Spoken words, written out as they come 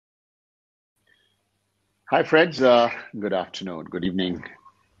Hi, friends. Good afternoon, good evening.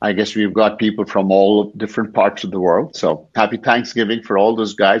 I guess we've got people from all different parts of the world. So happy Thanksgiving for all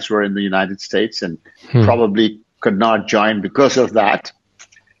those guys who are in the United States and probably could not join because of that.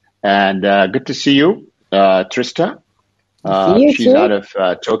 And good to see you, Trista. See you She's too. out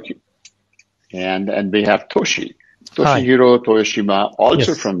of Tokyo. And we have Hi. Toshihiro, Toyoshima,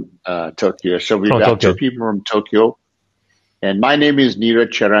 also Yes, from Tokyo. So we've from got two Tokyo. people from Tokyo. And my name is Niraj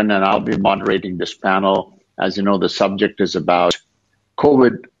Sharan, and I'll be moderating this panel. As you know, the subject is about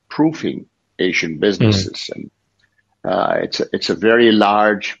COVID proofing Asian businesses. And it's a very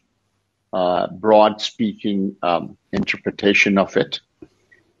large, broad speaking interpretation of it.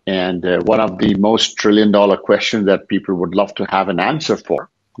 And one of the most trillion-dollar questions that people would love to have an answer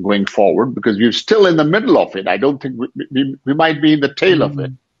for going forward, because we're still in the middle of it. I don't think we might be in the tail of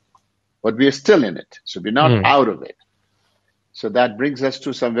it, but we're still in it. So we're not out of it. So that brings us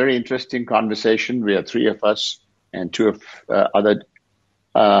to some very interesting conversation. We are three of us, and two of other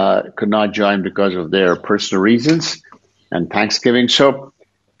could not join because of their personal reasons and Thanksgiving. So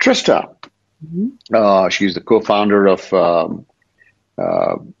Trista, she's the co-founder of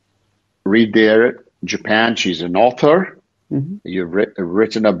Read There Japan. She's an author. You've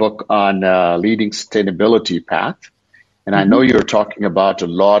written a book on leading sustainability path. And I know you're talking about a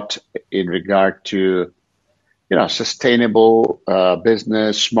lot in regard to sustainable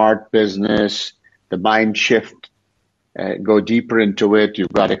business, smart business, the mind shift, go deeper into it.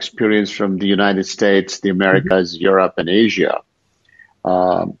 You've got experience from the United States, the Americas, Europe, and Asia.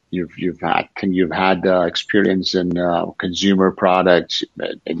 You've had experience in consumer products,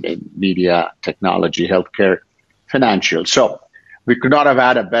 in media, technology, healthcare, financial. So we could not have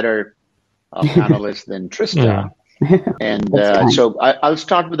had a better panelist than Trista. And so I'll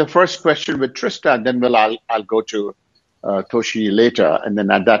start with the first question with Trista, and then I'll go to Toshi later, and then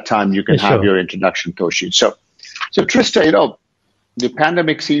at that time you can have Sure. your introduction, Toshi. So Trista, the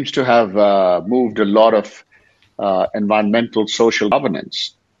pandemic seems to have moved a lot of environmental, social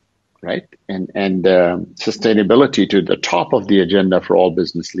governance, right, and sustainability to the top of the agenda for all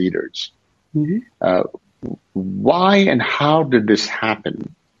business leaders. Why and how did this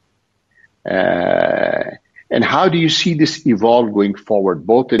happen? And how do you see this evolve going forward,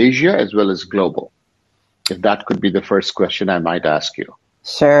 both in Asia as well as global? If that could be the first question I might ask you.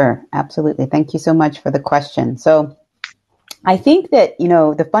 Sure, absolutely. Thank you so much for the question. So I think that,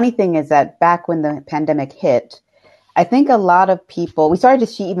 the funny thing is that back when the pandemic hit, I think a lot of people, we started to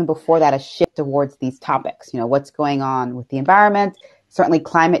see even before that a shift towards these topics, what's going on with the environment, certainly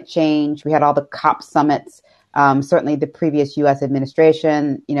climate change. We had all the COP summits, certainly the previous U.S.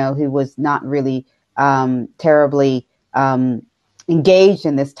 administration, who was not really terribly engaged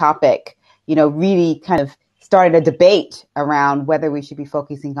in this topic, really kind of started a debate around whether we should be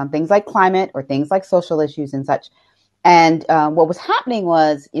focusing on things like climate or things like social issues and such. And what was happening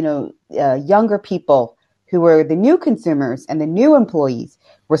was, younger people who were the new consumers and the new employees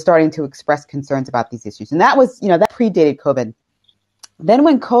were starting to express concerns about these issues. And that was, that predated COVID. Then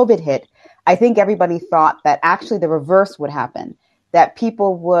when COVID hit, I think everybody thought that actually the reverse would happen, that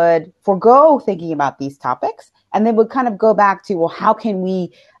people would forego thinking about these topics and they would kind of go back to, well, how can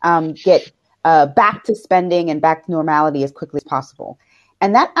we get back to spending and back to normality as quickly as possible?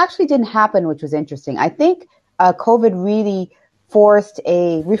 And that actually didn't happen, which was interesting. I think COVID really forced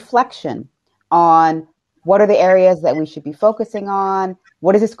a reflection on what are the areas that we should be focusing on?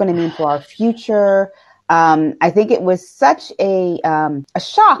 What is this going to mean for our future? I think it was such a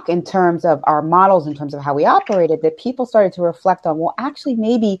shock in terms of our models, in terms of how we operated, that people started to reflect on, well, actually,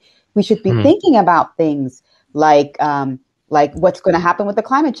 maybe we should be thinking about things like what's going to happen with the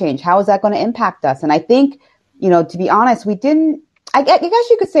climate change. How is that going to impact us? And I think, to be honest, we didn't, I guess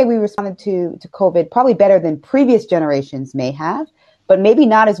you could say we responded to COVID probably better than previous generations may have, but maybe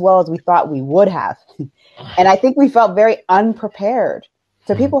not as well as we thought we would have. And I think we felt very unprepared.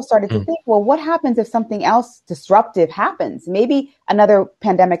 So people started to think, well, what happens if something else disruptive happens? Maybe another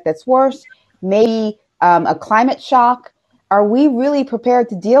pandemic that's worse, maybe a climate shock. Are we really prepared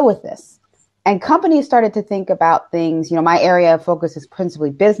to deal with this? And companies started to think about things. My area of focus is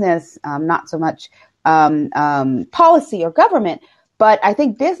principally business, not so much policy or government. But I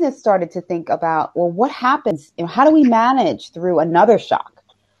think business started to think about, well, what happens? How do we manage through another shock?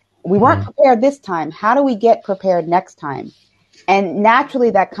 We weren't prepared this time. How do we get prepared next time? And naturally,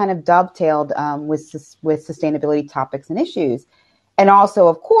 that kind of dovetailed with sustainability topics and issues. And also,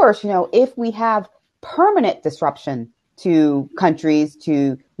 of course, if we have permanent disruption to countries,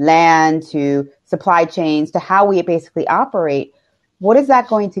 to land, to supply chains, to how we basically operate, what is that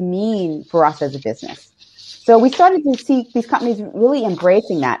going to mean for us as a business? So we started to see these companies really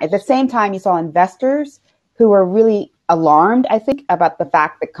embracing that. At the same time, you saw investors who are really alarmed, I think, about the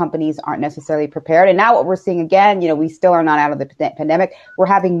fact that companies aren't necessarily prepared. And now what we're seeing again, we still are not out of the pandemic. We're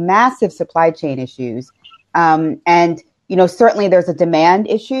having massive supply chain issues. And certainly there's a demand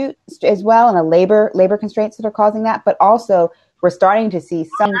issue as well, and a labor constraints that are causing that. But also we're starting to see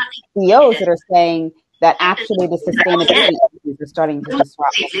some CEOs that are saying that actually the sustainability issues are starting to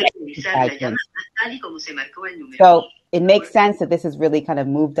disrupt supply chain. So it makes sense that this has really kind of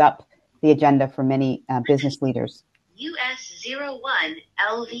moved up the agenda for many business leaders.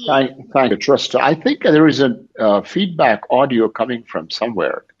 US01LV. Thank you, Trista. I think there is a feedback audio coming from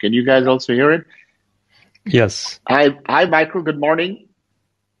somewhere. Can you guys also hear it? Yes. Hi, Michael. Good morning.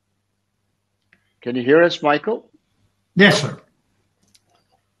 Can you hear us, Michael? Yes, sir.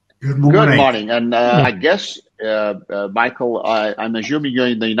 Good morning. Good morning. And I guess, Michael, I'm assuming you're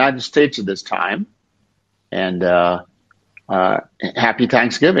in the United States at this time. And happy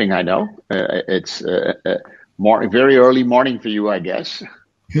Thanksgiving, I know. It's very early morning for you, I guess.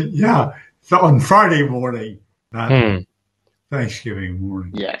 Yeah, so on Friday morning, not Thanksgiving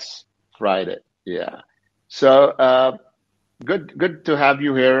morning. Yes, Friday, yeah. So good to have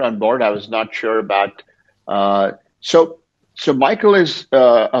you here on board. I was not sure about. So Michael is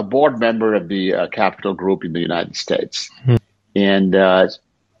a board member of the Capital Group in the United States. And as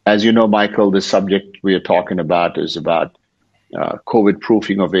you know, Michael, the subject we are talking about is about COVID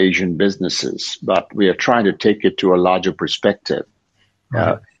proofing of Asian businesses, but we are trying to take it to a larger perspective,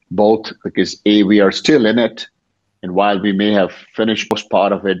 both because we are still in it, and while we may have finished most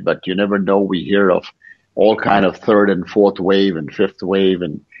part of it, but you never know, we hear of all kind of third and fourth wave and fifth wave,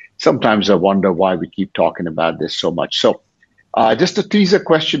 and sometimes I wonder why we keep talking about this so much. So just a teaser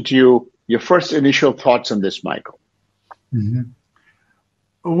question to you, your first initial thoughts on this, Michael. Mm-hmm.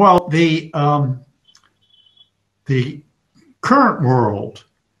 Well, the current world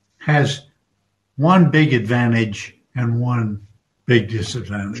has one big advantage and one big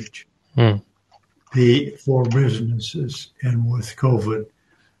disadvantage. For businesses and with COVID.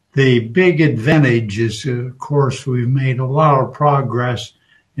 The big advantage is, of course, we've made a lot of progress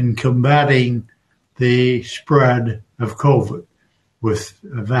in combating the spread of COVID with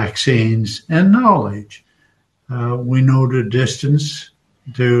vaccines and knowledge. We know to distance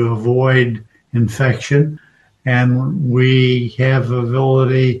to avoid infection, and we have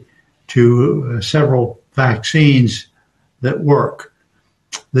ability to several vaccines that work.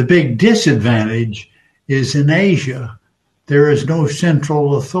 The big disadvantage is in Asia, there is no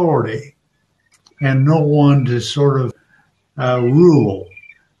central authority and no one to sort of rule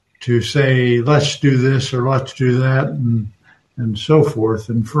to say, let's do this or let's do that and so forth.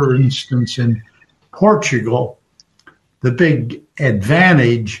 And for instance, in Portugal, the big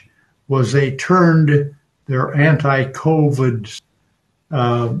advantage was they turned their anti-COVID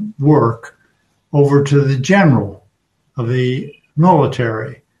work over to the general of the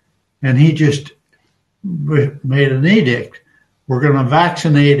military. And he just made an edict. We're going to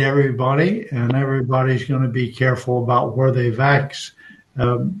vaccinate everybody, and everybody's going to be careful about where they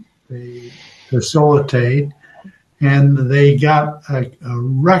they facilitate. And they got a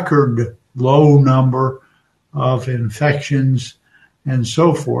record low number of infections and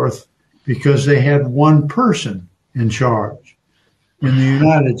so forth because they had one person in charge. In the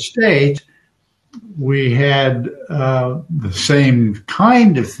United States, we had the same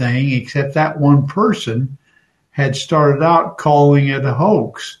kind of thing, except that one person had started out calling it a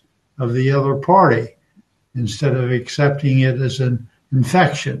hoax of the other party instead of accepting it as an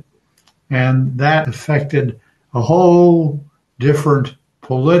infection. And that affected a whole different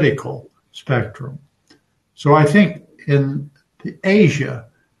political spectrum. So I think in Asia,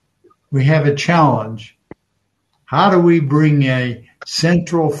 we have a challenge. How do we bring a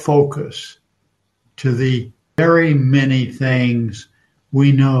central focus to the very many things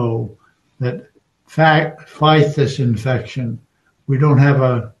we know that fight this infection? We don't have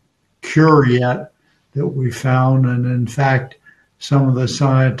a cure yet that we found, and in fact, some of the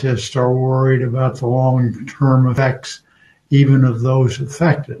scientists are worried about the long-term effects even of those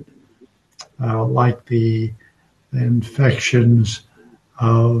affected, like the infections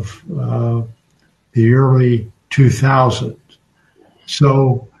of the early 2000s.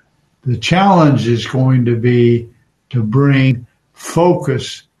 So the challenge is going to be to bring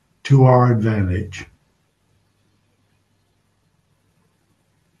focus to our advantage.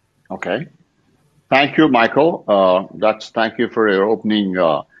 Okay. Thank you, Michael. Thank you for your opening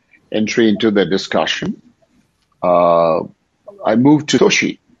entry into the discussion. I move to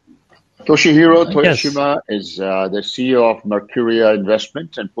Toshihiro Toyoshima is the CEO of Mercuria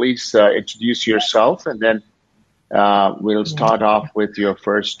Investment. And please introduce yourself, and then we'll start off with your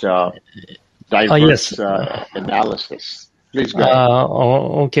first diverse Yes. analysis. Please go ahead.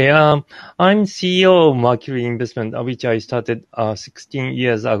 Okay. I'm CEO of Mercury Investment, which I started 16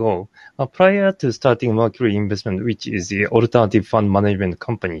 years ago. Prior to starting Mercury Investment, which is the alternative fund management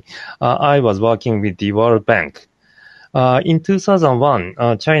company, I was working with the World Bank. In 2001,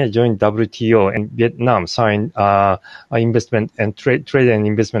 China joined WTO and Vietnam signed investment and trade and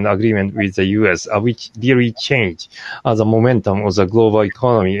investment agreement with the US, which really changed the momentum of the global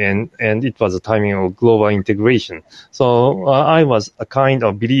economy, and it was a timing of global integration. So I was a kind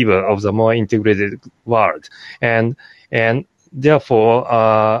of believer of the more integrated world, and therefore,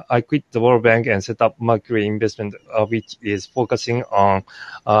 I quit the World Bank and set up Mercury Investment, which is focusing on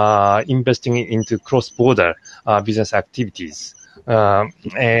investing into cross-border business activities. And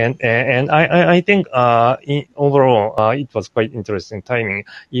I think overall it was quite interesting timing,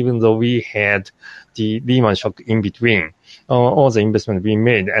 even though we had the Lehman shock in between. All the investment we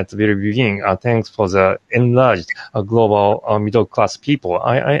made at the very beginning, thanks for the enlarged global middle class people,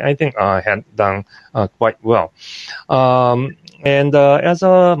 I think had done quite well. And as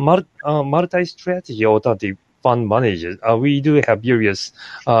a multi-strategy alternative fund manager, we do have various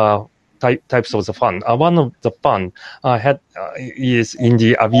types of the fund. One of the fund is in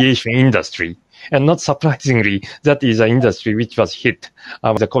the aviation industry. And not surprisingly, that is an industry which was hit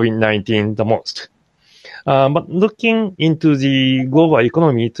with the COVID-19 the most. But looking into the global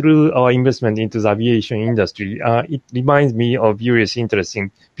economy through our investment into the aviation industry, it reminds me of various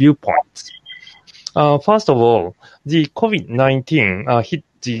interesting viewpoints. First of all, the COVID-19 hit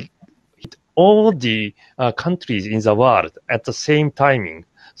all the countries in the world at the same timing.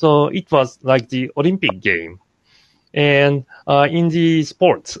 So it was like the Olympic game. And in the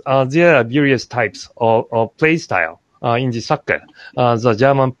sports, there are various types of play style. In the soccer, the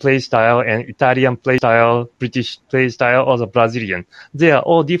German play style and Italian play style, British play style, or the Brazilian, they are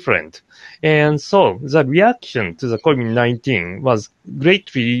all different. And so the reaction to the COVID-19 was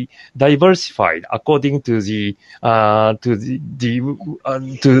greatly diversified according to the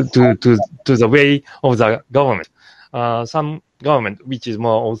way of the government. Some government, which is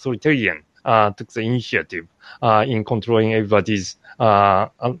more authoritarian, took the initiative in controlling everybody's,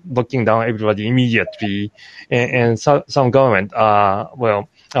 locking down everybody immediately, and some government,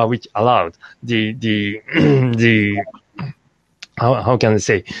 which allowed the how can I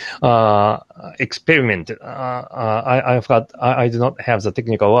say, experiment. I forgot, I do not have the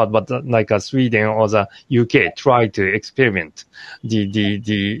technical word, but like Sweden or the UK tried to experiment the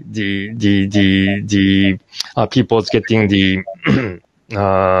people's getting the,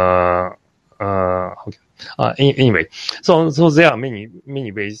 anyway, so there are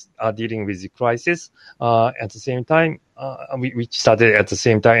many ways dealing with the crisis. At the same time, we started at the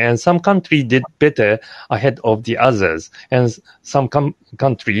same time, and some country did better ahead of the others, and some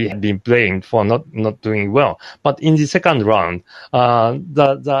country had been blamed for not doing well. But in the second round,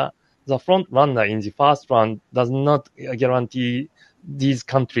 the front runner in the first round does not guarantee these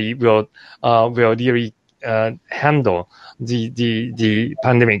countries will really handle the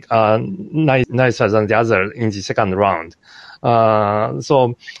pandemic nicer than the other in the second round.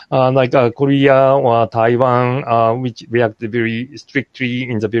 Like Korea or Taiwan, which reacted very strictly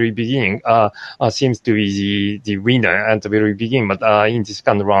in the very beginning, seems to be the winner at the very beginning, but in the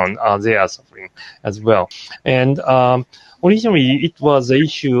second round, they are suffering as well. And originally, it was the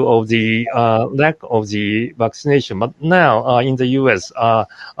issue of the lack of the vaccination, but now in the U.S.,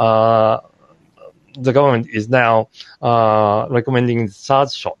 the government is now recommending the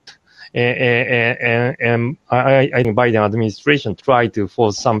third shot. And I think Biden administration tried to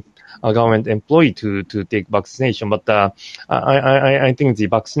force some government employee to take vaccination, but I think the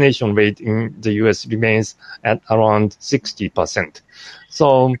vaccination rate in the U.S. remains at around 60%.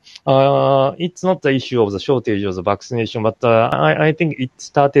 So it's not the issue of the shortage of the vaccination, but I think it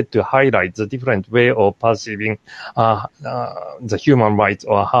started to highlight the different way of perceiving the human rights,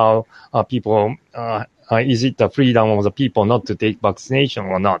 or how people, is it the freedom of the people not to take vaccination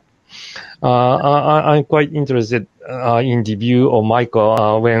or not. I'm quite interested in the view of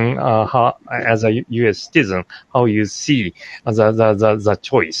Michael when, as a U.S. citizen, how you see the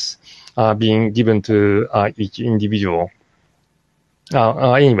choice being given to each individual.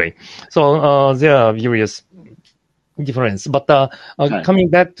 Anyway, so there are various difference. But coming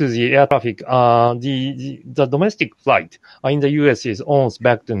back to the air traffic, the domestic flight in the U.S. is almost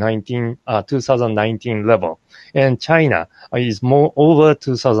back to 2019 level, and China is more over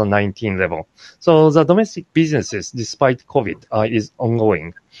 2019 level. So the domestic businesses, despite COVID, is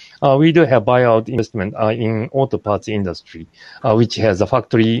ongoing. We do have buyout investment in auto parts industry, which has a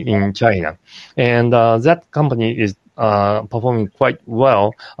factory in China, and that company is performing quite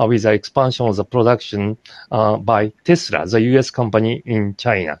well with the expansion of the production by Tesla, the U.S. company in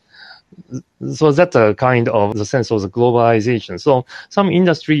China. So that's a kind of the sense of the globalization. So some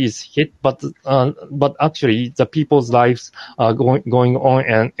industry is hit, but actually the people's lives are going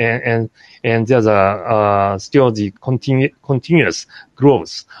on, and there's still the continuous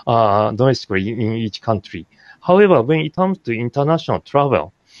growth domestically in each country. However, when it comes to international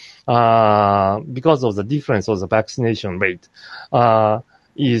travel, because of the difference of the vaccination rate,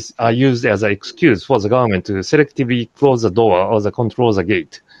 is used as an excuse for the government to selectively close the door or control the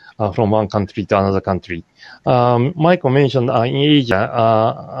gate from one country to another country. Michael mentioned in Asia.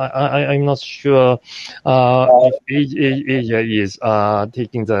 I'm not sure if Asia is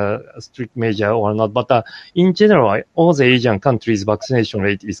taking the strict measure or not, but in general, all the Asian countries' vaccination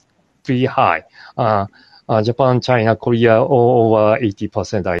rate is pretty high. Japan, China, Korea, all over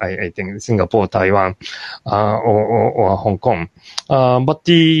 80%, I think, Singapore, Taiwan, or Hong Kong. But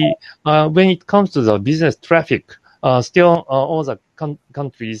when it comes to the business traffic, still, all the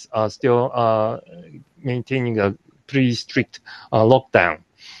countries are still maintaining a pretty strict lockdown.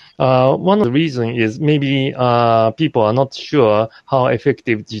 One of the reasons is maybe people are not sure how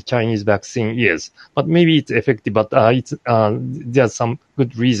effective the Chinese vaccine is, but maybe it's effective, but there's some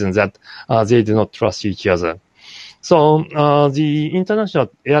good reasons that they do not trust each other. So the international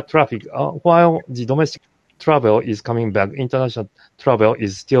air traffic, while the domestic travel is coming back, international travel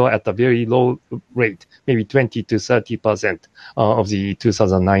is still at a very low rate, maybe 20 to 30% of the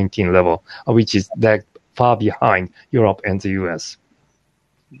 2019 level, which is that far behind Europe and the US.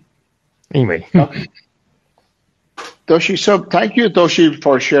 Anyway. Toshi, so thank you, Toshi,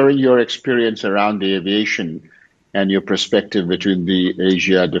 for sharing your experience around the aviation and your perspective between the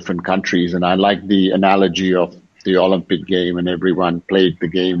Asia, different countries. And I like the analogy of the Olympic game, and everyone played the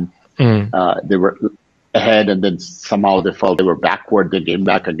game. They were ahead, and then somehow they felt they were backward. They came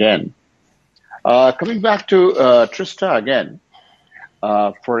back again. Coming back to Trista again,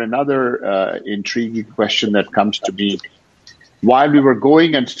 for another intriguing question that comes to me. While we were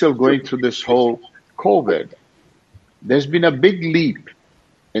going and still going through this whole COVID, there's been a big leap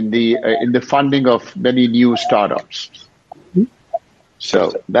in the funding of many new startups.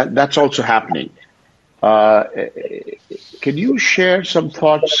 So that's also happening. Can you share some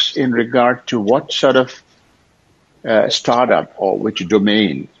thoughts in regard to what sort of startup or which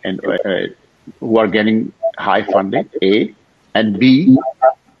domain and who are getting high funding, A, and B,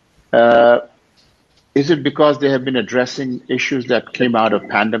 is it because they have been addressing issues that came out of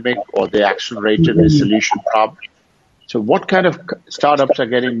pandemic, or they accelerated the solution problem? So what kind of startups are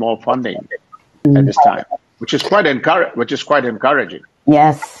getting more funding at this time, which is quite encouraging?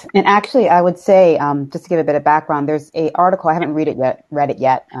 Yes. And actually, I would say, just to give a bit of background, there's an article, I haven't read it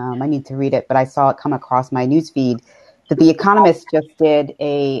yet. I need to read it, but I saw it come across my newsfeed that The Economist just did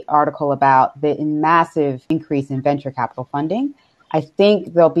an article about the massive increase in venture capital funding. I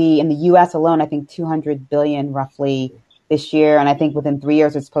think there'll be, in the U.S. alone, I think 200 billion roughly this year. And I think within 3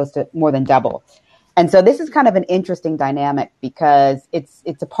 years, it's supposed to more than double. And so this is kind of an interesting dynamic because it's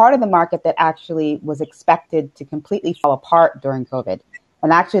a part of the market that actually was expected to completely fall apart during COVID.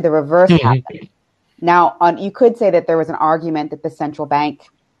 And actually the reverse happened. Now, you could say that there was an argument that the central bank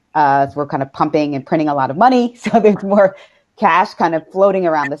were kind of pumping and printing a lot of money. So there's more cash kind of floating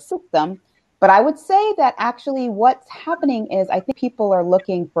around the system. But I would say that actually what's happening is I think people are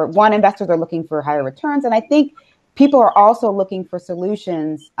looking for, investors are looking for higher returns. And I think people are also looking for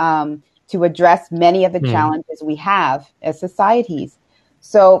solutions to address many of the challenges we have as societies.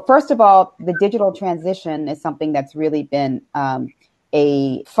 So first of all, the digital transition is something that's really been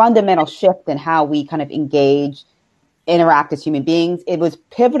a fundamental shift in how we kind of engage, interact as human beings. It was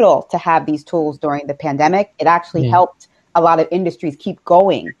pivotal to have these tools during the pandemic. It actually helped a lot of industries keep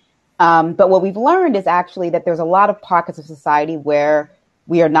going. But what we've learned is actually that there's a lot of pockets of society where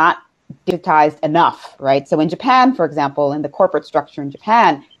we are not digitized enough, right? So in Japan, for example, in the corporate structure in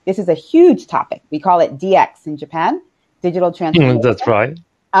Japan, this is a huge topic. We call it DX in Japan, digital transformation. That's right.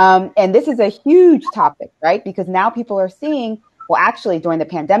 And this is a huge topic, right? Because now people are seeing, well, actually, during the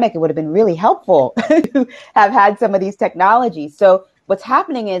pandemic, it would have been really helpful to have had some of these technologies. So what's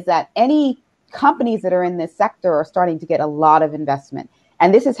happening is that any companies that are in this sector are starting to get a lot of investment.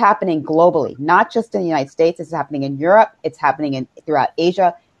 And this is happening globally, not just in the United States. It's happening in Europe. It's happening throughout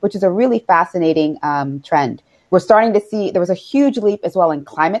Asia, which is a really fascinating trend. We're starting to see, there was a huge leap as well in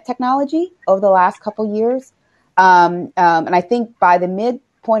climate technology over the last couple of years. And I think by the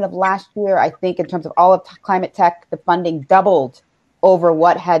midpoint of last year, I think in terms of all of climate tech, the funding doubled over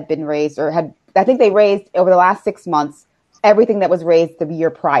what had been raised I think they raised over the last 6 months, everything that was raised the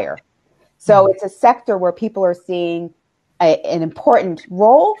year prior. So it's a sector where people are seeing an important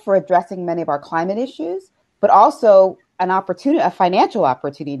role for addressing many of our climate issues, but also an opportunity, a financial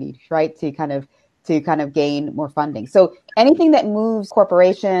opportunity, right, to kind of gain more funding. So anything that moves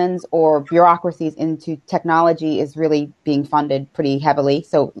corporations or bureaucracies into technology is really being funded pretty heavily.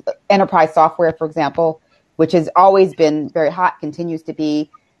 So enterprise software, for example, which has always been very hot, continues to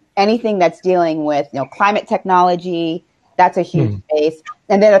be. Anything that's dealing with, climate technology, that's a huge space.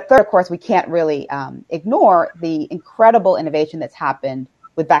 And then a third, of course, we can't really ignore the incredible innovation that's happened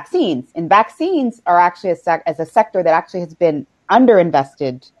with vaccines. And vaccines are actually as a sector that actually has been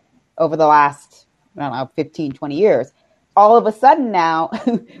underinvested over the last, 15, 20 years. All of a sudden now,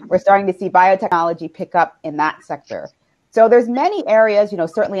 we're starting to see biotechnology pick up in that sector. So there's many areas,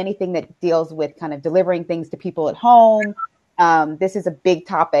 certainly anything that deals with kind of delivering things to people at home. This is a big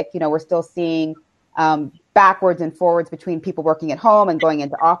topic. We're still seeing backwards and forwards between people working at home and going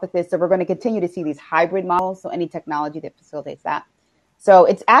into offices. So we're going to continue to see these hybrid models. So any technology that facilitates that. So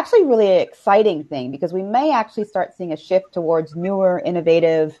it's actually really an exciting thing because we may actually start seeing a shift towards newer,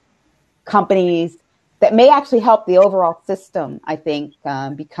 innovative companies that may actually help the overall system, I think,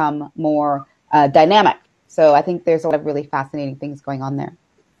 become more dynamic. So I think there's a lot of really fascinating things going on there.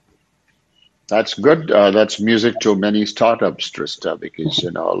 That's good. That's music to many startups, Trista, because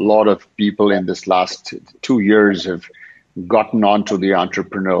a lot of people in this last 2 years have gotten onto the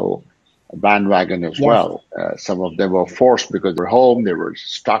entrepreneurial bandwagon as well. Some of them were forced because they were home, they were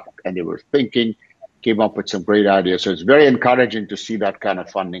stuck, and they were thinking, came up with some great ideas. So it's very encouraging to see that kind of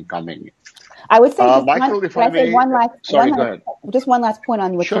funding coming. I would say, just one last point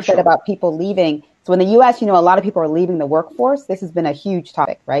on what you said about people leaving. So in the U.S., a lot of people are leaving the workforce. This has been a huge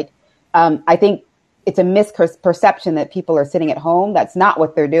topic, right? I think it's a misperception that people are sitting at home. That's not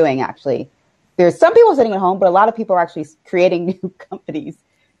what they're doing, actually. There's some people sitting at home, but a lot of people are actually creating new companies.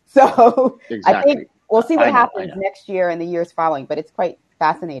 So I think we'll see what happens next year and the years following, but it's quite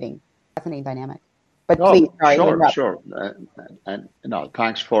fascinating dynamic. But please, sure. And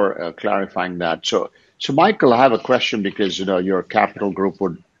thanks for clarifying that. So Michael, I have a question because, your capital group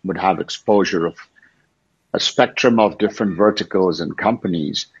would have exposure of a spectrum of different verticals and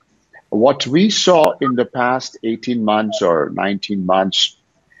companies. What we saw in the past 18 months or 19 months,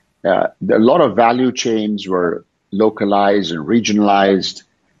 a lot of value chains were localized and regionalized.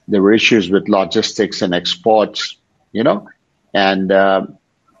 There were issues with logistics and exports, and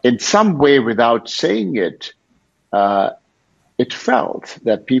in some way, without saying it, it felt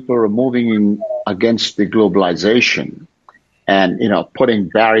that people were moving against the globalization and, putting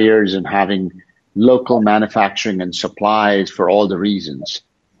barriers and having local manufacturing and supplies for all the reasons.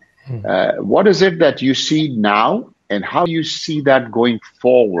 What is it that you see now, and how do you see that going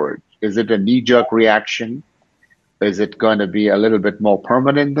forward? Is it a knee-jerk reaction? Is it going to be a little bit more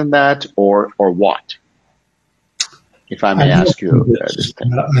permanent than that, or what? If I may ask you this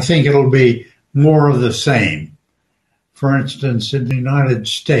thing. I think it'll be more of the same. For instance, in the United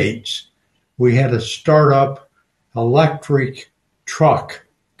States, we had a startup electric truck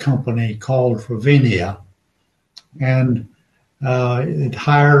company called Kaveti, and it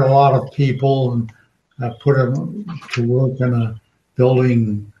hired a lot of people and put them to work in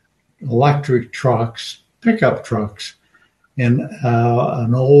building electric trucks, pickup trucks, in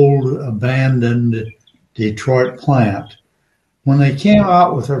an old abandoned Detroit plant. When they came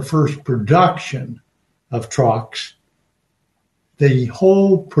out with their first production of trucks, the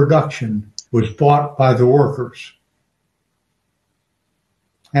whole production was bought by the workers.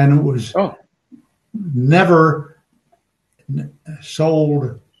 And it was never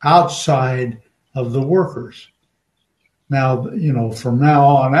sold outside of the workers. Now, from now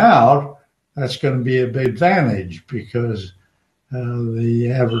on out, that's going to be a big advantage because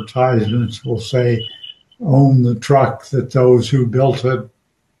the advertisements will say, own the truck that those who built it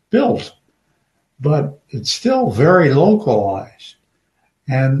built. But it's still very localized.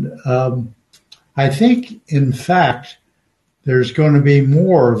 And I think, in fact, there's going to be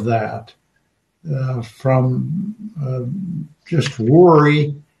more of that from just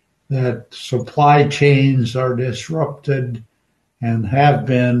worry that supply chains are disrupted and have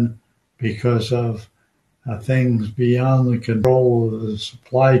been because of things beyond the control of the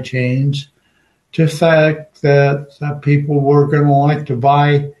supply chains, to the fact that people were going to like to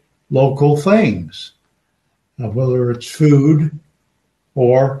buy local things, whether it's food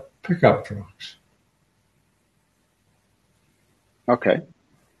or pickup trucks. Okay.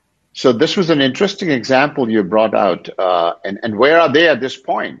 So this was an interesting example you brought out. And where are they at this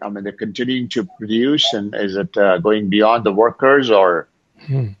point? I mean, they're continuing to produce, and is it going beyond the workers, or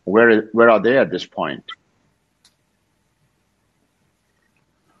where are they at this point?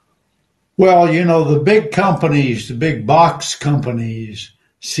 Well, the big companies, the big box companies,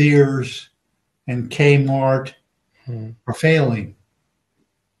 Sears and Kmart, are failing.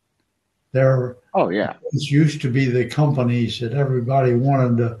 These used to be the companies that everybody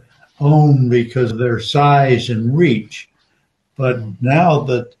wanted to own because of their size and reach. But now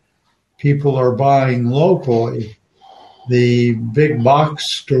that people are buying locally, the big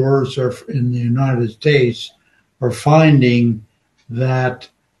box stores in the United States are finding that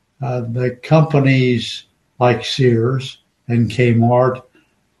the companies like Sears and Kmart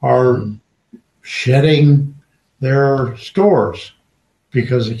are shedding their stores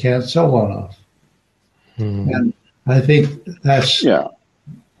because they can't sell enough. And I think that's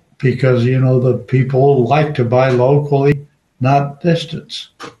because, the people like to buy locally, not distance.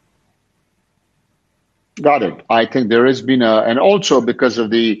 Got it. I think there has been and also because of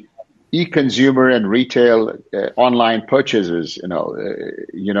the e-consumer and retail online purchases, the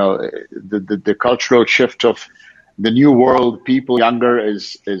cultural shift of the new world, people younger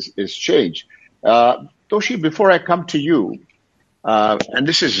is changed. Toshi, before I come to you, and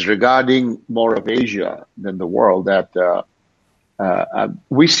this is regarding more of Asia than the world, that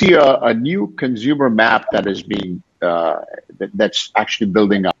we see a new consumer map that is being that's actually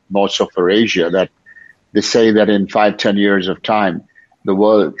building up most of for Asia. That they say that in 5-10 years of time, the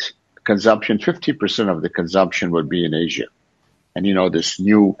world's consumption, 50% of the consumption would be in Asia. And this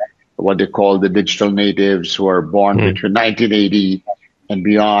new, what they call the digital natives who are born between 1980 and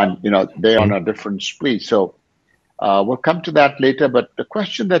beyond, they're on a different spree. So we'll come to that later. But the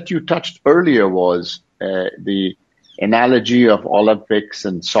question that you touched earlier was the analogy of Olympics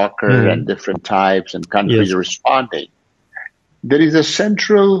and soccer and different types and countries responding. There is a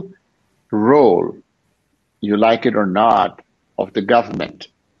central role, you like it or not, of the government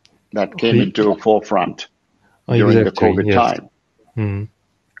that came into a forefront during the COVID time.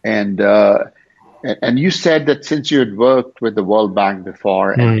 And you said that since you had worked with the World Bank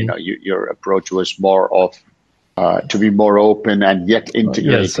before, and your approach was more of to be more open and yet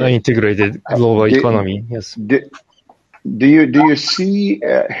integrated. Yes, integrated global economy. Yes. Do you see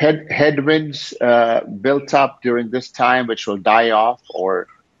headwinds built up during this time, which will die off, or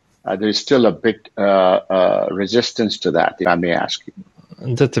there's still a bit resistance to that, if I may ask you?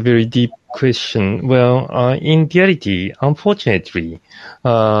 That's a very deep question. Well, in reality, unfortunately,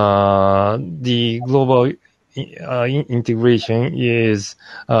 the global integration is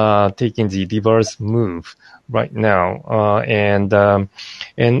taking the reverse move right now, and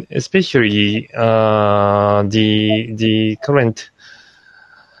especially the current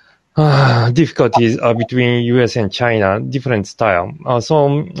difficulties between US and China, different style.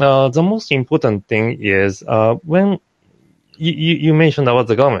 So the most important thing is when you mentioned about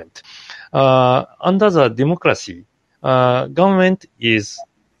the government. Under the democracy, government is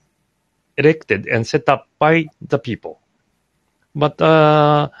elected and set up by the people. But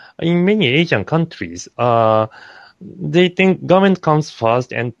in many Asian countries, they think government comes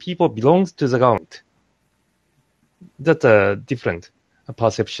first and people belongs to the government. That's a different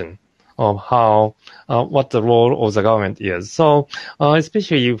perception of how what the role of the government is. So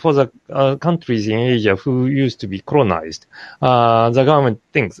especially for the countries in Asia who used to be colonized, the government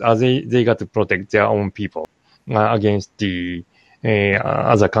thinks they got to protect their own people against the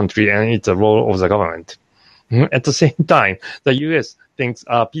other country, and it's a role of the government. At the same time, the U.S. thinks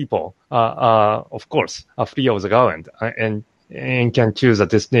people are of course are free of the government and can choose a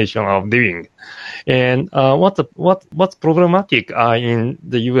destination of living. And what's problematic in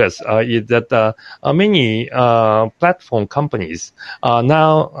the U.S. Is that many platform companies are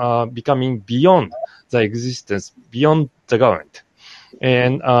now becoming beyond the existence, beyond the government,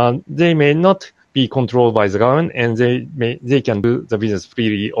 and they may not be controlled by the government, and they can do the business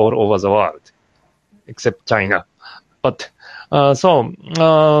freely all over the world, except China. But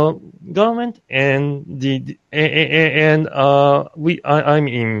government and I'm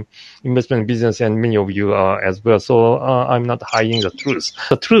in investment business, and many of you are as well. So I'm not hiding the truth.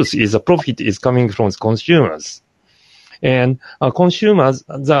 The truth is the profit is coming from consumers, and consumers.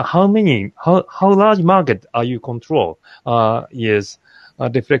 How large market are you control is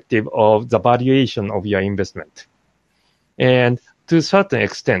reflective of the valuation of your investment, and to a certain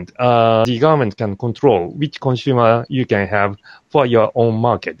extent, the government can control which consumer you can have for your own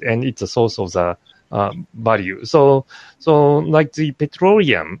market, and it's a source of the value. So like the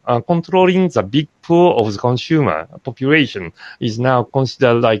petroleum, controlling the big pool of the consumer population is now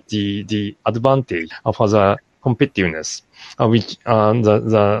considered like the advantage for the competitiveness, which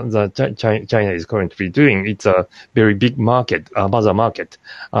China is currently doing. It's a very big market, mother market.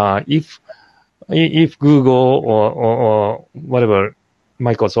 If Google or whatever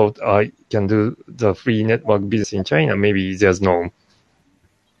Microsoft can do the free network business in China. Maybe there's no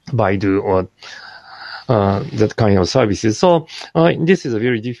Baidu or that kind of services. So this is a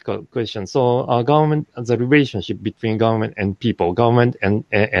very difficult question. So government, the relationship between government and people, government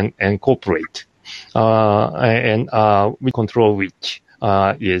and corporate, and we control which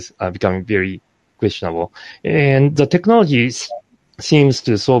is becoming very questionable. And the technology seems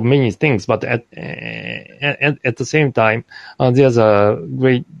to solve many things, but at the same time, there's a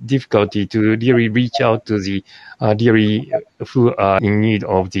great difficulty to really reach out to the really who are in need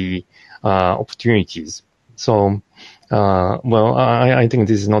of the opportunities. So, well, I think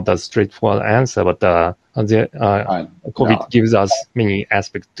this is not a straightforward answer, but COVID gives us many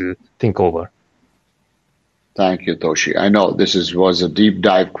aspects to think over. Thank you, Toshi. I know this was a deep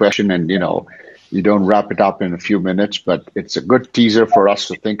dive question, and you don't wrap it up in a few minutes, but it's a good teaser for us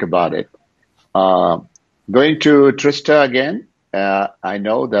to think about it. Going to Trista again, I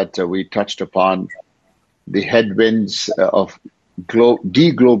know that we touched upon the headwinds of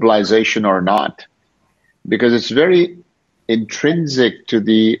deglobalization or not, because it's very intrinsic to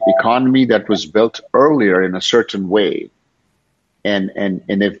the economy that was built earlier in a certain way. And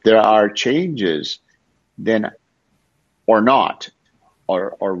if there are changes, then or not,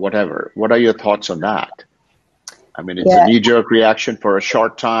 or whatever. What are your thoughts on that? I mean, it's a knee-jerk reaction for a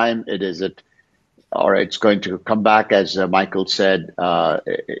short time. Or it's going to come back, as Michael said.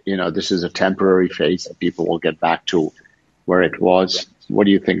 This is a temporary phase, and people will get back to where it was. What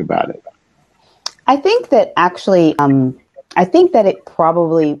do you think about it? I think that actually, I think that it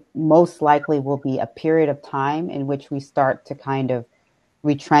probably most likely will be a period of time in which we start to kind of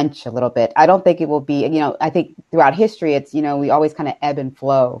retrench a little bit. I don't think it will be, I think throughout history, it's, we always kind of ebb and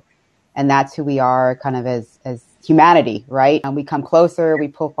flow, and that's who we are kind of as humanity, right? And we come closer, we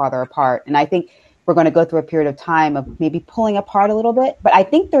pull farther apart. And I think we're going to go through a period of time of maybe pulling apart a little bit, but I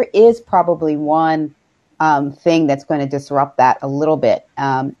think there is probably one thing that's going to disrupt that a little bit.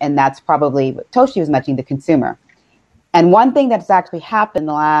 And that's probably what Toshi was mentioning, the consumer. And one thing that's actually happened in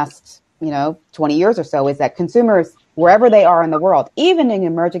the last, 20 years or so is that consumers, wherever they are in the world, even in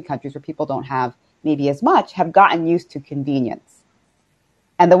emerging countries where people don't have maybe as much, have gotten used to convenience.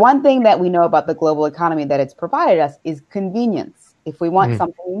 And the one thing that we know about the global economy that it's provided us is convenience. If we want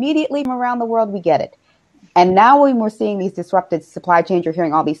something immediately from around the world, we get it. And now when we're seeing these disrupted supply chains, you're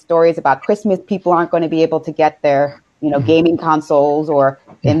hearing all these stories about Christmas, people aren't going to be able to get their, gaming consoles, or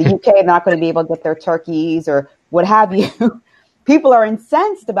in the UK, they're not going to be able to get their turkeys or what have you. People are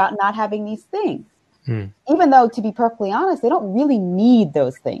incensed about not having these things, even though, to be perfectly honest, they don't really need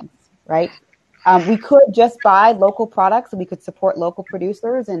those things, right? We could just buy local products and we could support local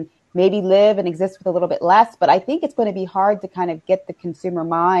producers and maybe live and exist with a little bit less. But I think it's going to be hard to kind of get the consumer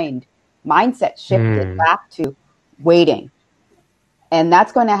mindset shifted back to waiting. And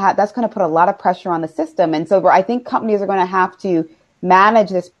that's going to put a lot of pressure on the system. And so I think companies are going to have to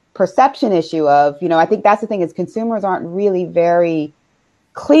manage this perception issue of, I think that's the thing, is consumers aren't really very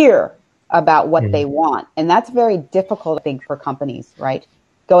clear about what they want. And that's very difficult, I think, for companies, right?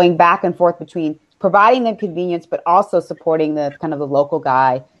 Going back and forth between providing them convenience, but also supporting the kind of the local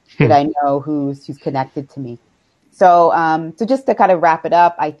guy that I know who's connected to me. So, so just to kind of wrap it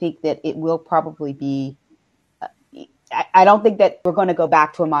up, I think that it will probably be, I don't think that we're going to go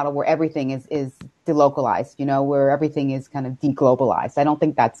back to a model where everything is delocalized, where everything is kind of deglobalized. I don't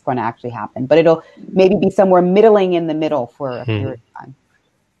think that's going to actually happen, but it'll maybe be somewhere middling in the middle for a period of time.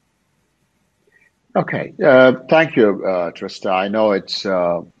 Okay. Thank you, Trista. I know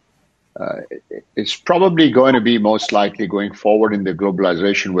it's probably going to be most likely going forward in the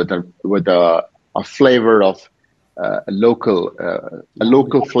globalization with a flavor of a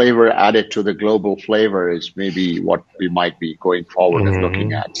local flavor added to the global flavor is maybe what we might be going forward and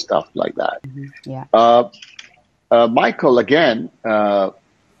looking at, stuff like that. Yeah. Michael, again,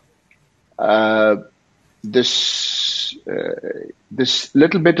 this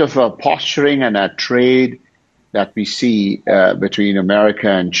little bit of a posturing and a trade that we see between America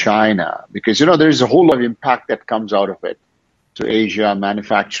and China, because there's a whole lot of impact that comes out of it to Asia,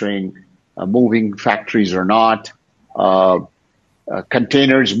 manufacturing, moving factories or not,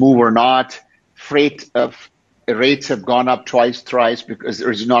 containers move or not, freight rates have gone up twice, thrice because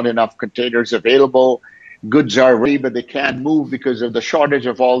there's not enough containers available. Goods are ready, but they can't move because of the shortage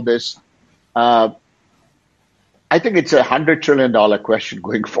of all this. I think it's $100 trillion question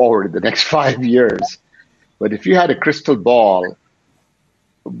going forward in the next 5 years. But if you had a crystal ball,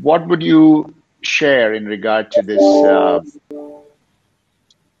 what would you share in regard to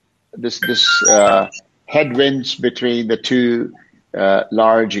this headwinds between the two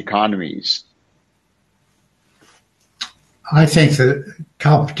large economies? I think that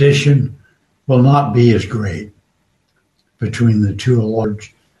competition will not be as great between the two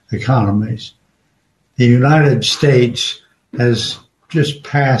large economies. The United States is just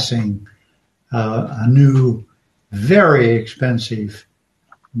passing a new, very expensive,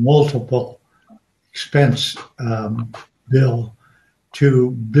 multiple expense bill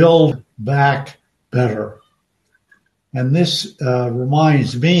to build back better. And this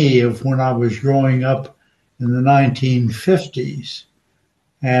reminds me of when I was growing up in the 1950s,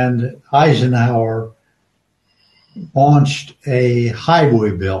 and Eisenhower launched a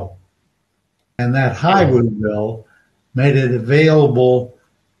highway bill. And that highway bill made it available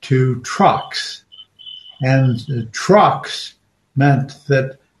to trucks. And the trucks meant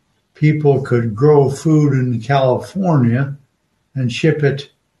that people could grow food in California and ship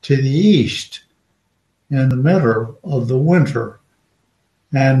it to the east in the middle of the winter.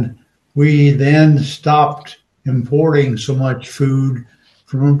 And we then stopped importing so much food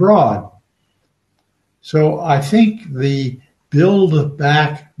from abroad. So I think the Build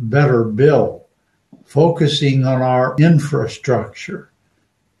Back Better bill, focusing on our infrastructure,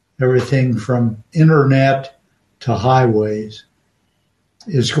 everything from internet to highways,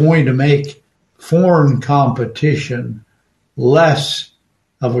 is going to make foreign competition less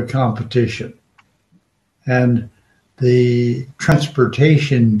of a competition. And the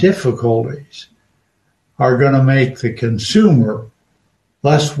transportation difficulties are going to make the consumer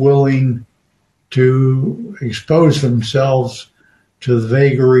less willing to expose themselves to the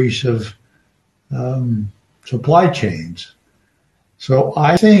vagaries of supply chains. So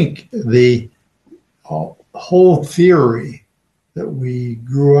I think the whole theory that we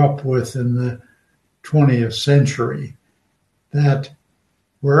grew up with in the 20th century, that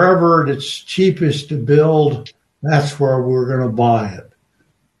wherever it's cheapest to build, that's where we're going to buy it.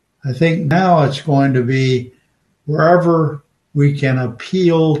 I think now it's going to be wherever we can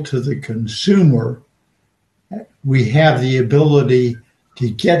appeal to the consumer, we have the ability to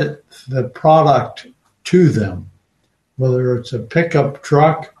get the product to them, whether it's a pickup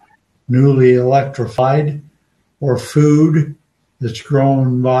truck, newly electrified, or food that's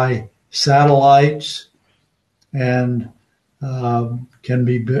grown by satellites and can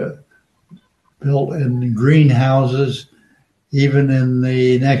be built in greenhouses, even in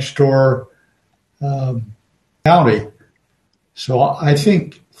the next door county. So I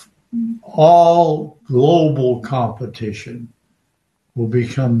think all global competition will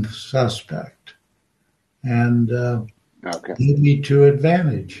become suspect and maybe to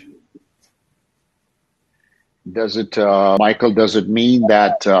advantage. Does it, Michael, does it mean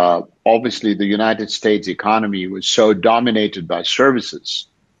that obviously the United States economy was so dominated by services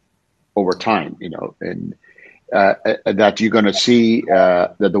over time, and that you're going to see,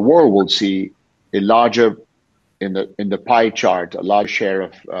 that the world will see a larger, in the pie chart, a large share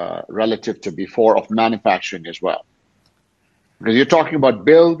of, relative to before, of manufacturing as well? Because you're talking about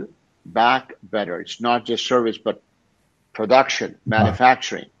build back better. It's not just service, but production,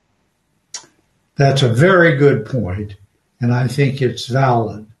 manufacturing. That's a very good point, and I think it's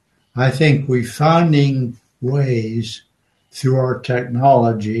valid. I think we're finding ways through our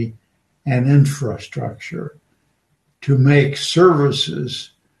technology and infrastructure to make services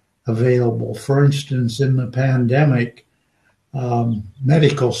available. For instance, in the pandemic,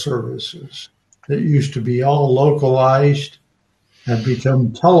 medical services that used to be all localized have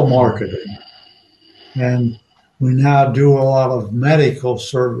become telemarketing. And we now do a lot of medical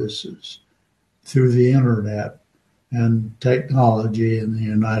services through the internet and technology in the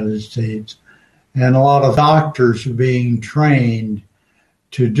United States. And a lot of doctors are being trained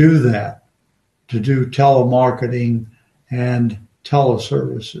to do that, to do telemarketing and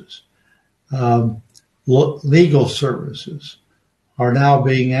teleservices. Legal services are now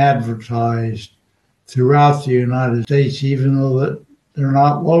being advertised throughout the United States, even though that they're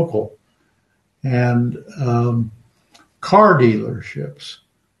not local. And car dealerships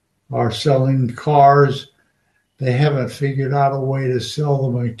are selling cars. They haven't figured out a way to sell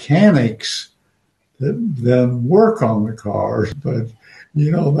the mechanics that then work on the cars, but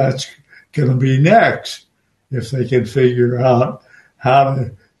that's going to be next if they can figure out how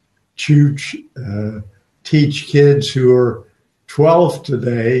to teach kids who are 12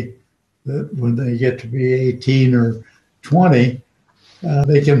 today that when they get to be 18 or 20,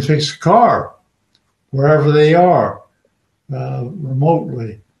 they can fix a car wherever they are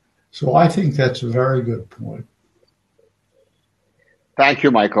remotely. So I think that's a very good point. Thank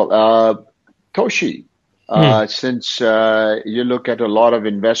you, Michael. Toshi, since you look at a lot of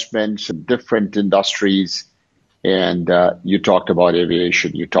investments in different industries, and you talked about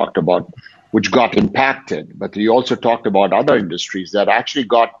aviation, you talked about which got impacted. But you also talked about other industries that actually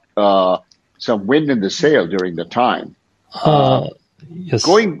got some wind in the sail during the time. Yes.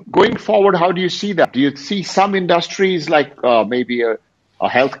 Going forward, how do you see that? Do you see some industries like maybe a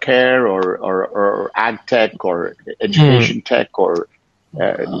healthcare or ag tech or education tech or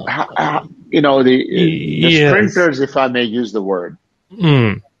the Yes. sprinters, if I may use the word?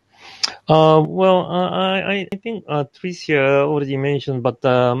 Well, I think Tricia already mentioned, but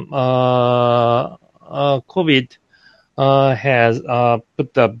COVID has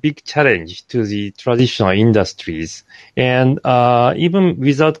put a big challenge to the traditional industries. And even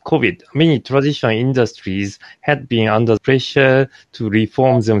without COVID, many traditional industries had been under pressure to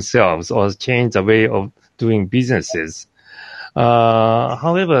reform themselves or change the way of doing businesses.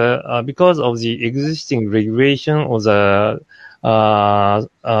 However, because of the existing regulation or the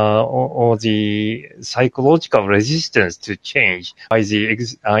psychological resistance to change by the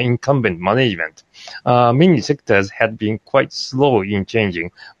incumbent management, many sectors had been quite slow in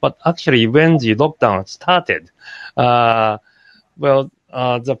changing. But actually, when the lockdown started, when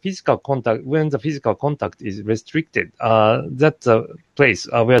the physical contact is restricted, that's a place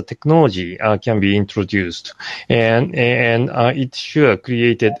where technology can be introduced, and it sure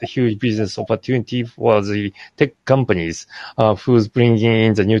created a huge business opportunity for the tech companies who's bringing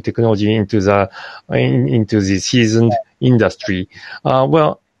in the new technology into the seasoned industry.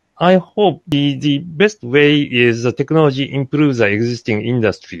 I hope the best way is the technology improves the existing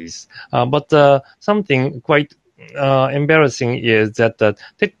industries, but something quite embarrassing is that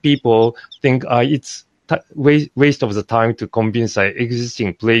tech people think it's waste of the time to convince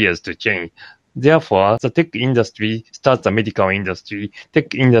existing players to change. Therefore, the tech industry starts the medical industry,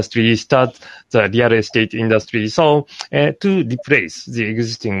 tech industry starts the real estate industry. So, to replace the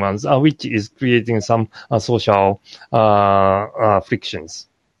existing ones, which is creating some social frictions.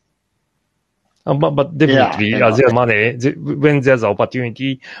 But definitely, there's money. When there's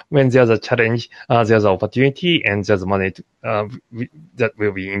opportunity, when there's a challenge, there's opportunity, and there's money that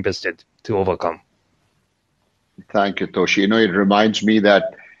will be invested to overcome. Thank you, Toshi. It reminds me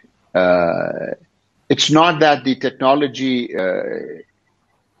that it's not that the technology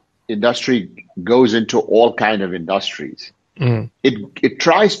industry goes into all kind of industries. It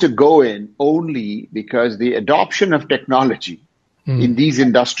tries to go in only because the adoption of technology in these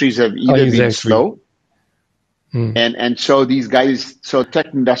industries have either been slow, and so these guys, so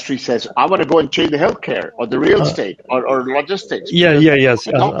tech industry says, I want to go and change the healthcare or the real estate or logistics. Yes.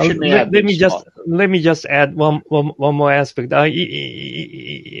 Let me just add one more aspect.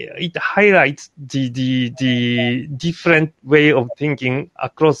 It highlights the different way of thinking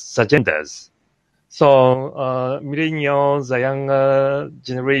across the genders. So millennials, the younger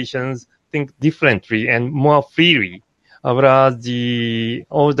generations think differently and more freely, whereas the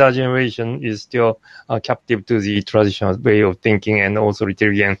older generation is still captive to the traditional way of thinking and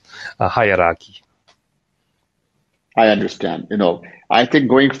authoritarian hierarchy. I understand. I think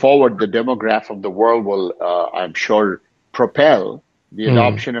going forward, the demographic of the world will, I'm sure, propel the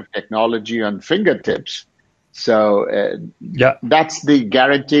adoption of technology on fingertips. So that's the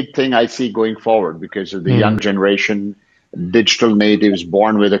guaranteed thing I see going forward because of the young generation, digital natives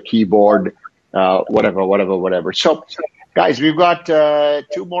born with a keyboard, whatever. So, guys, we've got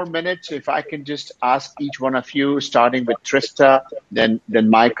 2 more minutes. If I can just ask each one of you, starting with Trista, then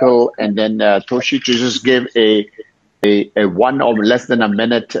Michael, and then Toshi, to just give a 1 or less than a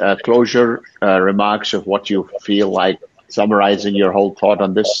minute closure remarks of what you feel like, summarizing your whole thought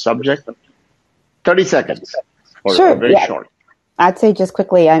on this subject. 30 seconds, or very short. I'd say just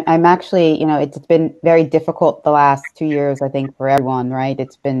quickly, I'm actually, it's been very difficult the last 2 years, I think, for everyone, right?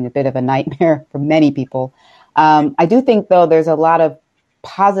 It's been a bit of a nightmare for many people. I do think, though, there's a lot of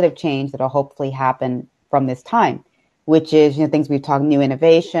positive change that'll hopefully happen from this time, which is, things we've talked, new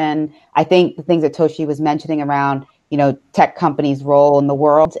innovation. I think the things that Toshi was mentioning around, tech companies' role in the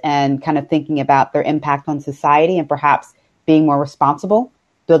world and kind of thinking about their impact on society and perhaps being more responsible,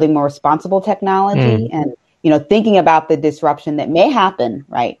 building more responsible technology and, thinking about the disruption that may happen,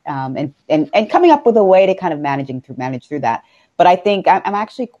 right? And coming up with a way to kind of manage through that. But I think I'm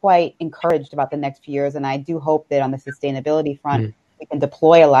actually quite encouraged about the next few years. And I do hope that on the sustainability front, we can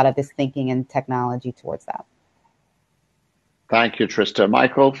deploy a lot of this thinking and technology towards that. Thank you, Trista.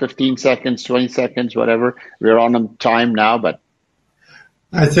 Michael, 15 seconds, 20 seconds, whatever. We're on time now, but.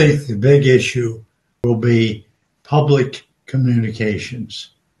 I think the big issue will be public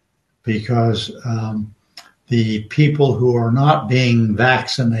communications because the people who are not being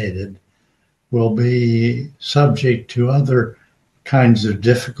vaccinated will be subject to other kinds of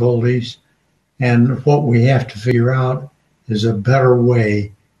difficulties. And what we have to figure out is a better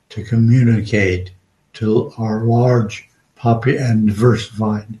way to communicate to our large and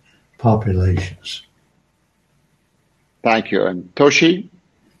diversified populations. Thank you. And Toshi,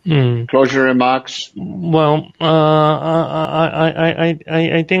 closure remarks? Well, I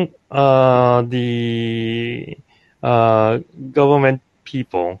think the government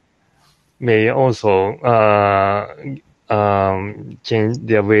people may also change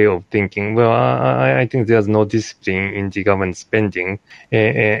their way of thinking. Well, I think there's no discipline in the government spending,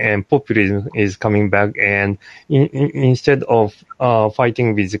 and populism is coming back. And instead of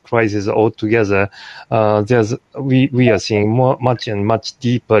fighting with the crisis altogether, we are seeing much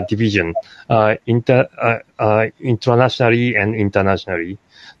deeper division internationally and internationally.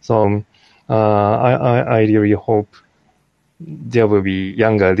 So I really hope there will be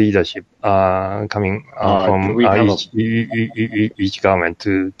younger leadership coming from each government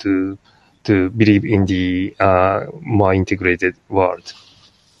to believe in the more integrated world.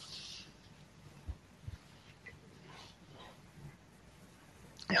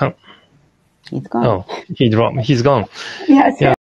 He's gone. Oh, he's gone. Yes. Yeah.